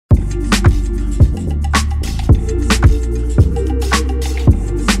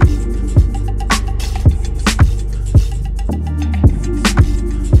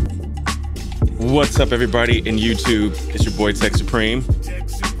up, everybody in YouTube? It's your boy Tech Supreme,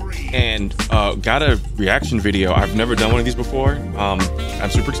 and got a reaction video. I've never done one of these before. I'm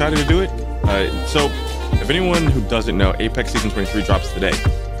super excited to do it. So if anyone who doesn't know, Apex Season 23 drops today.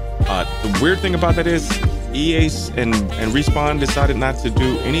 The weird thing about that is EA and Respawn decided not to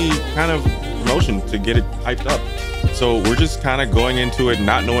do any kind of promotion to get it hyped up. So we're just kind of going into it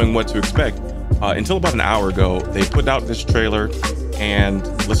not knowing what to expect. Until about an hour ago, they put out this trailer, and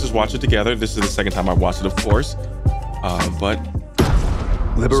let's just watch it together. This is the second time I've watched it, of course. But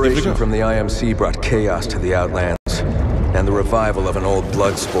liberation from the IMC brought chaos to the Outlands, and the revival of an old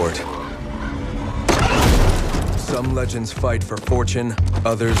blood sport. Some legends fight for fortune,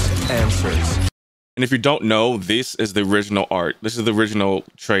 others answers. And if you don't know, this is the original art. This is the original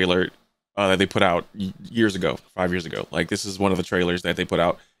trailer that they put out years ago, 5 years ago. Like, this is one of the trailers that they put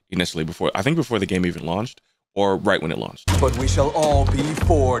out initially before the game even launched, or right when it launched. But we shall all be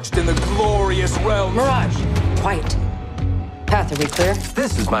forged in the glorious realm. Mirage, quiet. Path, are we clear?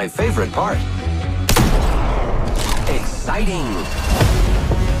 This is my favorite part. Exciting.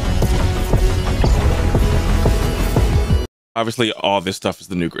 Obviously, all this stuff is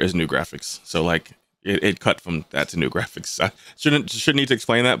new graphics. So like, it cut from that to new graphics. I shouldn't need to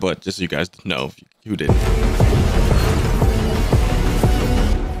explain that, but just so you guys know who didn't.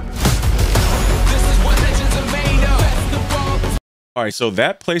 All right, so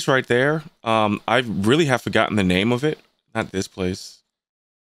that place right there, I really have forgotten the name of it. Not this place.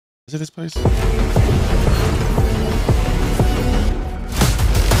 Is it this place?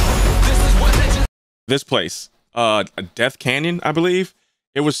 This place, Death Canyon, I believe.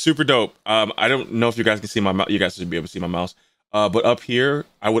 It was super dope. I don't know if you guys can see my mouse. You guys should be able to see my mouse. But up here,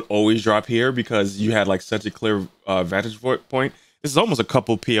 I would always drop here because you had like such a clear vantage point. This is almost a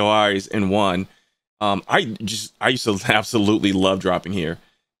couple POIs in one. I used to absolutely love dropping here.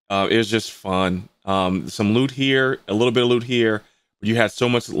 It was just fun. Some loot here, a little bit of loot here. You had so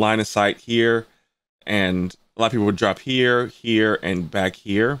much line of sight here, and a lot of people would drop here, here, and back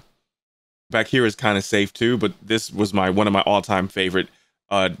here. Back here is kind of safe too, but this was one of my all-time favorite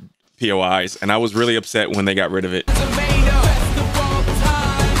POIs, and I was really upset when they got rid of it.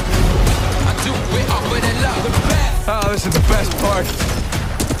 Oh, this is the best part.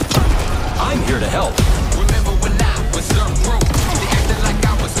 I'm here to help. Remember when I was broke? They acted like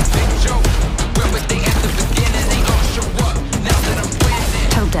I was a big joke. Where were they at the beginning? They all show up. Now that I'm winning.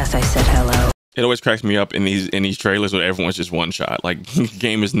 Tell Death I said hello. It always cracks me up in these trailers where everyone's just one shot. Like,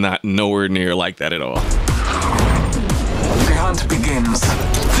 game is not nowhere near like that at all. The hunt begins. This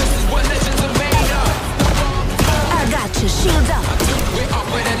is what legends are made of. I got you, shields up. We're up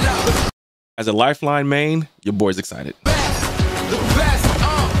with it love. As a Lifeline main, your boy's excited. The best.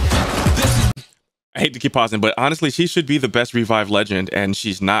 I hate to keep pausing, but honestly, she should be the best revive legend, and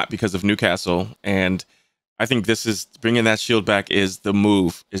she's not because of Newcastle. And I think this is bringing that shield back is the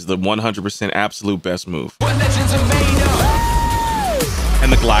move, is the 100% absolute best move. What legends are made of.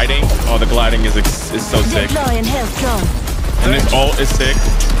 And the gliding, oh, the gliding is so sick. And this ult is sick.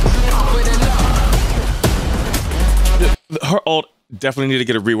 Her ult definitely need to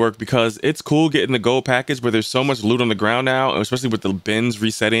get a rework because it's cool getting the gold package where there's so much loot on the ground now, especially with the bins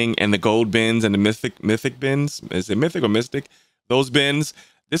resetting and the gold bins and the mythic bins. Is it mythic or mystic? Those bins.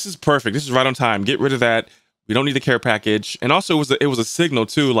 This is perfect. This is right on time. Get rid of that. We don't need the care package. And also it was a signal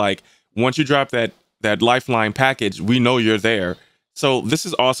too. Like, once you drop that Lifeline package, we know you're there. So this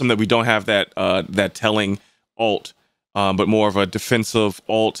is awesome that we don't have that telling ult, but more of a defensive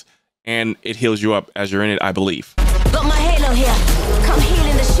ult, and it heals you up as you're in it, I believe. Got my halo here. Come heal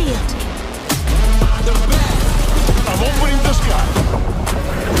in the shield. I'm opening the sky.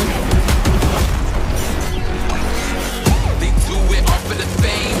 They do it all for the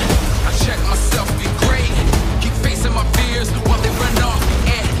fame. I check myself, be great. Keep facing my fears while they run off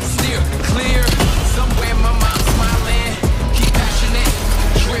and steer clear. Somewhere my mind's smiling. Keep passionate,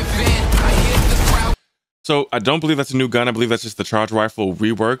 driven. I hit the crowd. So I don't believe that's a new gun. I believe that's just the charge rifle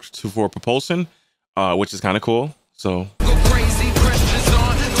reworked for propulsion, which is kind of cool. So Go crazy, pressure's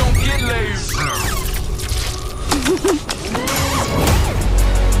on, don't get lazy.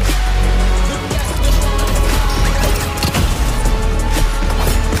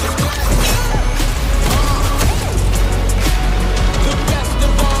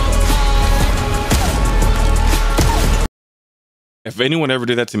 if anyone ever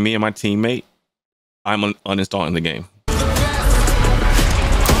did that to me and my teammate, I'm uninstalling the game. The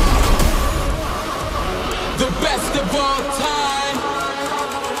best of all time.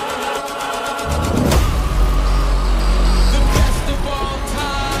 The best of all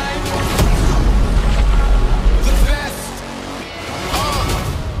time. The best.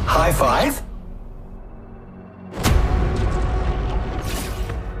 High five?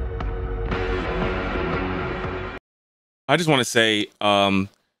 I just want to say I'm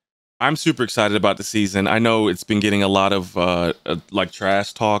super excited about the season. I know it's been getting a lot of like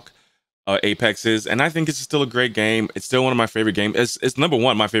trash talk, Apex is, and I think it's still a great game. It's still one of my favorite games. It's number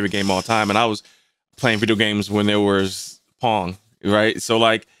one my favorite game of all time, and I was playing video games when there was Pong, right? So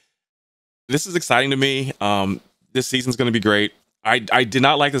like, this is exciting to me. This season's going to be great. I did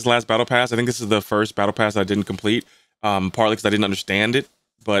not like this last battle pass. I think this is the first battle pass I didn't complete, partly because I didn't understand it.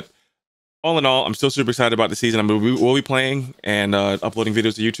 But all in all, I'm still super excited about the season. We'll be playing and uploading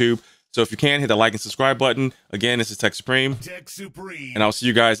videos to YouTube. So if you can, hit the like and subscribe button. Again, this is Tech Supreme. And I'll see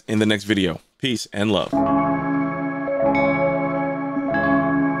you guys in the next video. Peace and love.